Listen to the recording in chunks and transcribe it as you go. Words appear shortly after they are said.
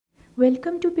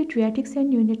Welcome to Pediatrics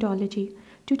and Neonatology.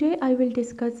 Today I will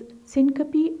discuss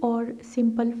syncope or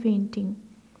simple fainting.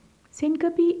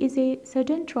 Syncope is a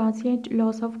sudden transient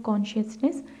loss of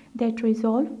consciousness that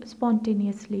resolves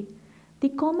spontaneously. The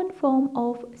common form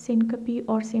of syncope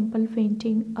or simple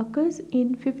fainting occurs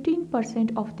in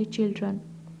 15% of the children,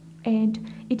 and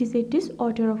it is a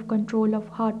disorder of control of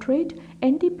heart rate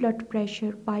and the blood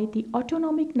pressure by the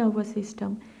autonomic nervous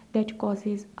system that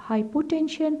causes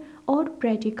hypotension or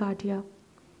bradycardia.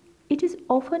 It is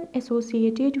often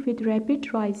associated with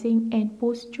rapid rising and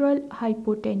postural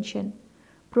hypotension,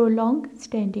 prolonged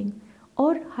standing,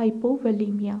 or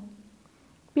hypovolemia.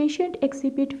 Patients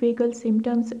exhibit vagal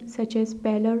symptoms such as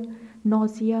pallor,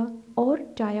 nausea, or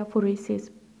diaphoresis.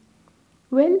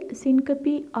 Well,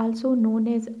 syncope, also known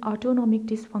as autonomic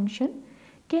dysfunction,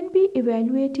 can be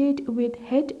evaluated with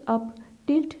head-up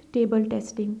tilt table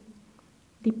testing.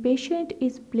 The patient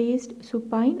is placed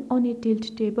supine on a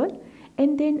tilt table,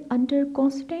 and then under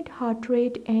constant heart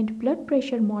rate and blood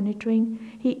pressure monitoring,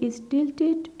 he is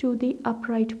tilted to the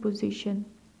upright position.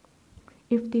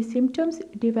 If the symptoms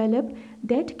develop,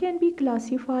 that can be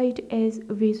classified as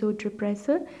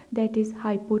vasodepressor, that is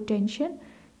hypotension,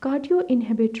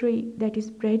 cardioinhibitory, that is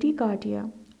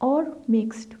bradycardia, or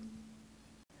mixed.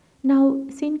 Now,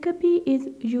 syncope is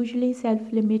usually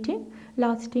self-limiting,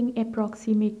 lasting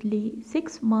approximately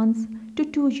 6 months to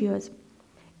 2 years,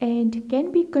 and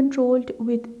can be controlled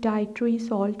with dietary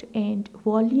salt and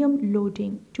volume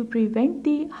loading to prevent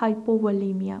the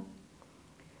hypovolemia.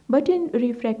 But in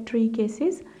refractory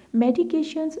cases,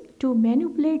 medications to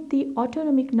manipulate the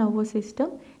autonomic nervous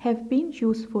system have been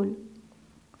useful.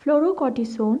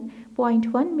 Fluorocortisone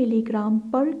 0.1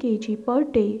 mg per kg per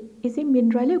day is a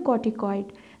mineralocorticoid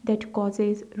that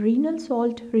causes renal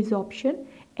salt resorption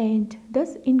and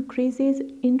thus increases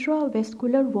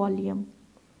intravascular volume.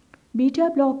 Beta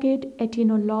blockade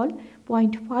atenolol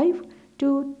 0.5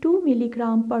 to 2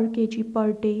 mg per kg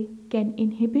per day can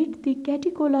inhibit the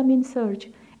catecholamine surge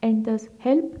and thus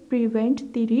help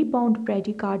prevent the rebound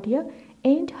bradycardia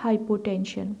and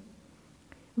hypotension.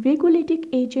 Vagolytic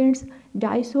agents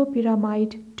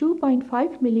disopyramide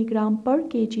 2.5 mg per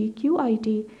kg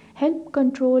QID help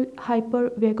control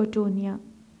hypervagotonia.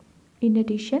 In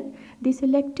addition, the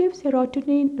selective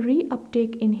serotonin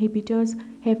reuptake inhibitors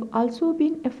have also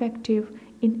been effective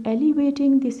in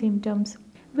alleviating the symptoms.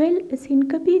 Well,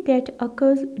 syncope that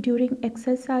occurs during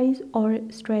exercise or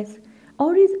stress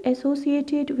or is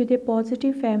associated with a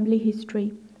positive family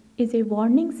history is a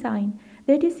warning sign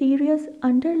that a serious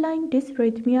underlying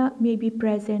dysrhythmia may be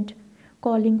present,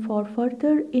 calling for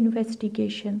further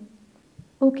investigation.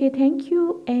 Okay, thank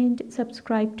you and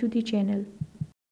subscribe to the channel.